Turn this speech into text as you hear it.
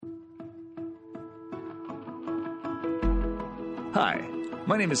Hi,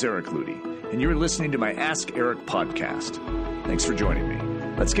 my name is Eric Ludy, and you're listening to my Ask Eric podcast. Thanks for joining me.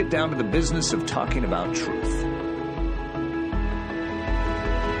 Let's get down to the business of talking about truth.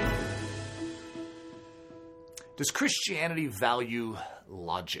 Does Christianity value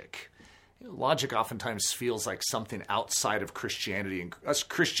logic? Logic oftentimes feels like something outside of Christianity, and us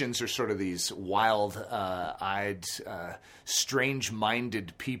Christians are sort of these wild-eyed,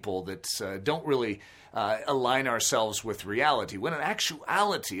 strange-minded people that don't really align ourselves with reality. When in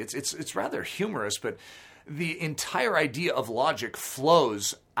actuality, it's rather humorous, but the entire idea of logic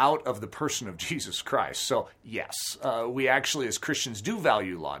flows out of the person of Jesus Christ. So yes, we actually as Christians do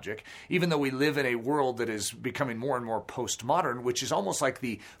value logic, even though we live in a world that is becoming more and more postmodern, which is almost like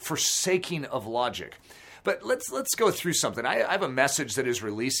the forsaking of logic. But let's go through something. I have a message that is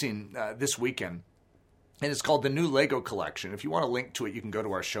releasing this weekend, and it's called The New Lego Collection. If you want a link to it, you can go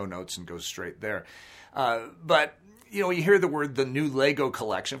to our show notes and go straight there. But you hear the word the New Lego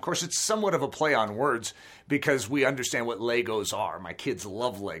Collection. Of course, it's somewhat of a play on words because we understand what Legos are. My kids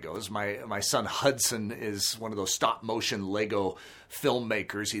love Legos. My son Hudson is one of those stop-motion Lego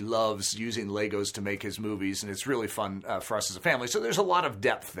filmmakers. He loves using Legos to make his movies, and it's really fun for us as a family. So there's a lot of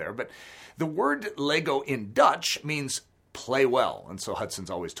depth there. But the word Lego in Dutch means play well. And so Hudson's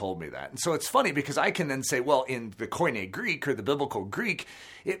always told me that. And so it's funny because I can then say, well, in the Koine Greek or the biblical Greek,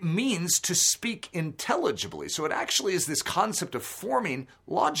 it means to speak intelligibly. So it actually is this concept of forming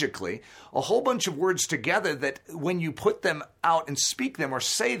logically a whole bunch of words together that when you put them out and speak them or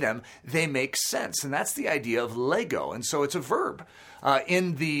say them, they make sense. And that's the idea of Lego. And so it's a verb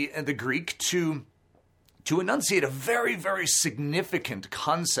in the Greek to enunciate a very, very significant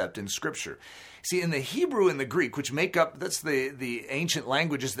concept in Scripture. See, in the Hebrew and the Greek, which make up, that's the ancient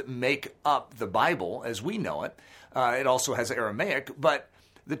languages that make up the Bible as we know it. It also has Aramaic, but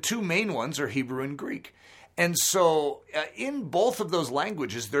the two main ones are Hebrew and Greek. And so in both of those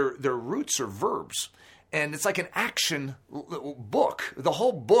languages, their roots are verbs. And it's like an action book. The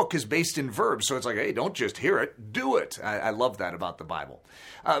whole book is based in verbs. So it's like, hey, don't just hear it, do it. I love that about the Bible.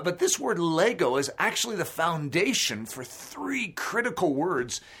 But this word Lego is actually the foundation for three critical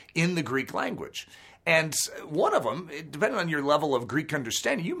words in the Greek language. And one of them, depending on your level of Greek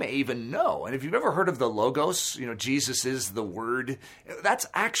understanding, you may even know. And if you've ever heard of the Logos, Jesus is the Word, that's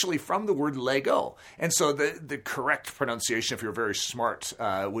actually from the word Lego. And so the correct pronunciation, if you're very smart,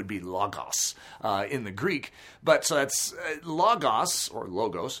 would be Logos in the Greek. But so that's Logos, or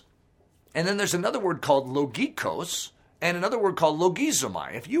Logos. And then there's another word called Logikos, and another word called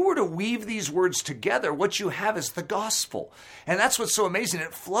logizomai. If you were to weave these words together, what you have is the gospel. And that's what's so amazing.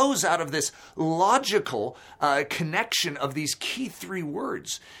 It flows out of this logical connection of these key three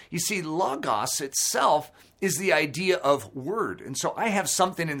words. You see, logos itself is the idea of word. And so I have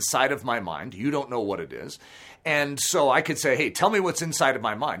something inside of my mind. You don't know what it is. And so I could say, hey, tell me what's inside of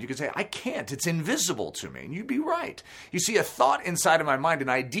my mind. You could say, I can't. It's invisible to me. And you'd be right. You see, a thought inside of my mind, an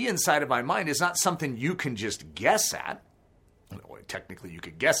idea inside of my mind is not something you can just guess at. Technically, you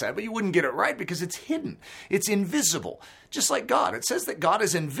could guess at, but you wouldn't get it right because it's hidden. It's invisible. Just like God. It says that God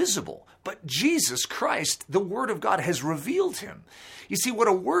is invisible, but Jesus Christ, the Word of God, has revealed him. You see, what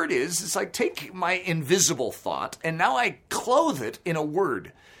a word is, it's like take my invisible thought, and now I clothe it in a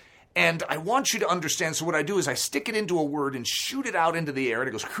word. And I want you to understand, so what I do is I stick it into a word and shoot it out into the air, and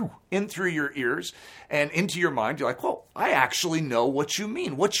it goes in through your ears and into your mind. You're like, whoa, I actually know what you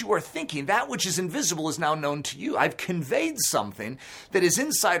mean, what you are thinking. That which is invisible is now known to you. I've conveyed something that is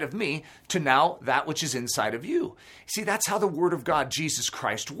inside of me to now that which is inside of you. See, that's how the Word of God, Jesus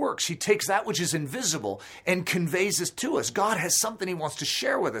Christ, works. He takes that which is invisible and conveys it to us. God has something he wants to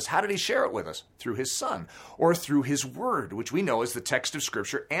share with us. How did he share it with us? Through his Son, or through his Word, which we know is the text of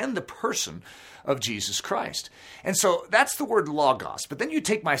Scripture and the person of Jesus Christ. And so that's the word logos. But then you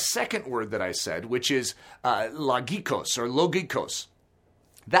take my second word that I said, which is logikos or logikos.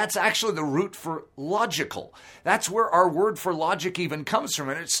 That's actually the root for logical. That's where our word for logic even comes from,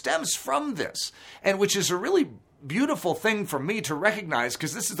 and it stems from this, and which is a really beautiful thing for me to recognize,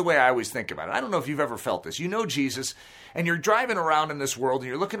 because this is the way I always think about it. I don't know if you've ever felt this. You know Jesus, and you're driving around in this world, and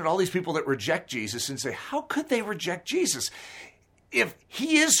you're looking at all these people that reject Jesus and say, how could they reject Jesus? If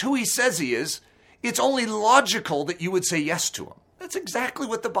he is who he says he is, it's only logical that you would say yes to him. That's exactly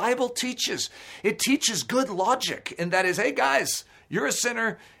what the Bible teaches. It teaches good logic, and that is, hey guys, You're a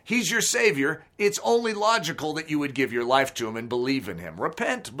sinner. He's your Savior. It's only logical that you would give your life to him and believe in him.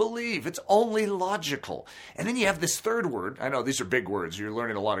 Repent, believe. It's only logical. And then you have this third word. I know these are big words. You're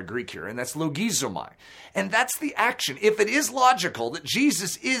learning a lot of Greek here. And that's logizomai. And that's the action. If it is logical that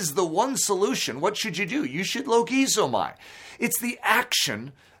Jesus is the one solution, what should you do? You should logizomai. It's the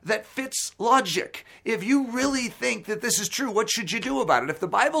action that fits logic. If you really think that this is true, what should you do about it? If the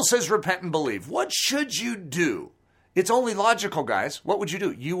Bible says repent and believe, what should you do? It's only logical, guys. What would you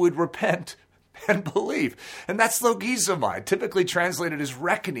do? You would repent and believe. And that's logizomai, typically translated as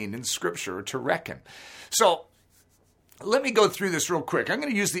reckoning in Scripture, or to reckon. So let me go through this real quick. I'm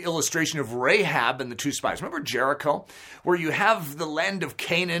going to use the illustration of Rahab and the two spies. Remember Jericho, where you have the land of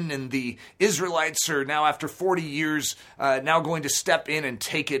Canaan and the Israelites are now, after 40 years, now going to step in and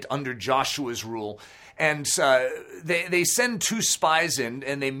take it under Joshua's rule. And they send two spies in,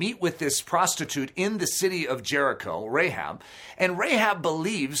 and they meet with this prostitute in the city of Jericho, Rahab. And Rahab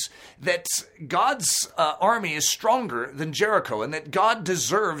believes that God's army is stronger than Jericho, and that God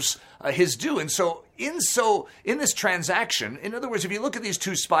deserves his due. And so in this transaction, in other words, if you look at these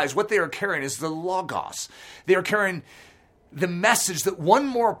two spies, what they are carrying is the Logos. They are carrying the message that one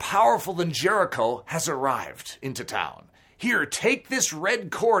more powerful than Jericho has arrived into town. Here, take this red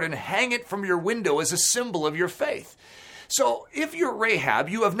cord and hang it from your window as a symbol of your faith. So if you're Rahab,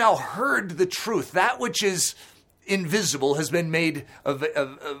 you have now heard the truth. That which is invisible has been made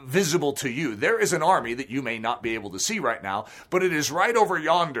visible to you. There is an army that you may not be able to see right now, but it is right over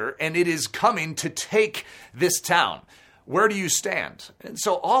yonder, and it is coming to take this town. Where do you stand? And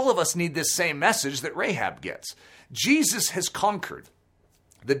so all of us need this same message that Rahab gets. Jesus has conquered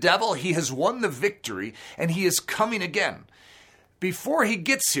the devil. He has won the victory, and he is coming again. Before he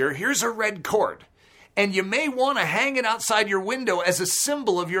gets here, here's a red cord. And you may want to hang it outside your window as a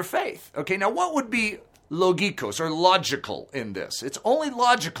symbol of your faith. Okay, now what would be logikos, or logical, in this? It's only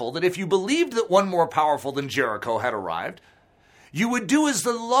logical that if you believed that one more powerful than Jericho had arrived, you would do as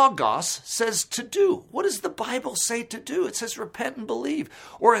the Logos says to do. What does the Bible say to do? It says repent and believe.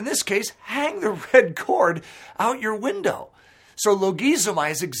 Or in this case, hang the red cord out your window. So logizomai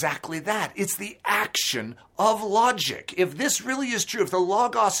is exactly that. It's the action of logic. If this really is true, if the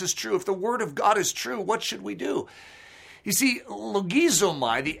Logos is true, if the Word of God is true, what should we do? You see,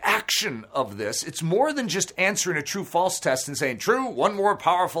 logizomai, the action of this, it's more than just answering a true-false test and saying, true, one more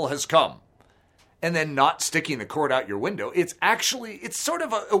powerful has come, and then not sticking the cord out your window. It's sort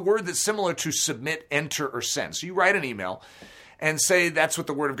of a word that's similar to submit, enter, or send. So you write an email and say that's what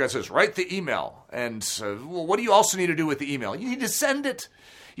the Word of God says. Write the email. And well, what do you also need to do with the email? You need to send it.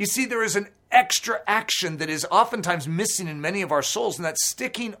 You see, there is an extra action that is oftentimes missing in many of our souls, and that's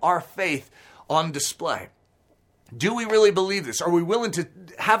sticking our faith on display. Do we really believe this? Are we willing to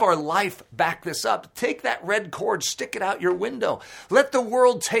have our life back this up? Take that red cord, stick it out your window. Let the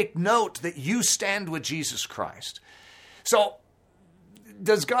world take note that you stand with Jesus Christ. So,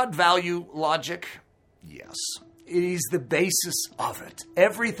 does God value logic? Yes. It is the basis of it.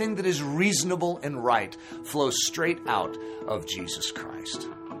 Everything that is reasonable and right flows straight out of Jesus Christ.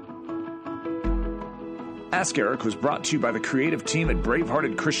 Ask Eric was brought to you by the creative team at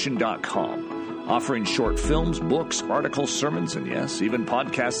braveheartedchristian.com, offering short films, books, articles, sermons, and yes, even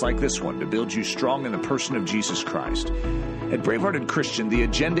podcasts like this one to build you strong in the person of Jesus Christ. At Bravehearted Christian, the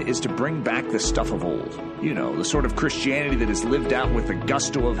agenda is to bring back the stuff of old. You know, the sort of Christianity that is lived out with the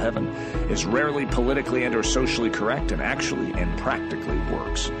gusto of heaven, is rarely politically and or socially correct, and actually and practically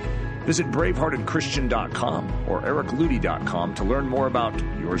works. Visit braveheartedchristian.com or ericludy.com to learn more about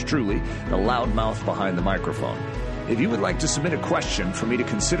yours truly, the loudmouth behind the microphone. If you would like to submit a question for me to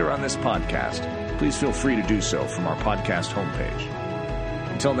consider on this podcast, please feel free to do so from our podcast homepage.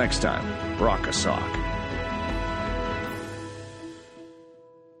 Until next time, Rock a Sock.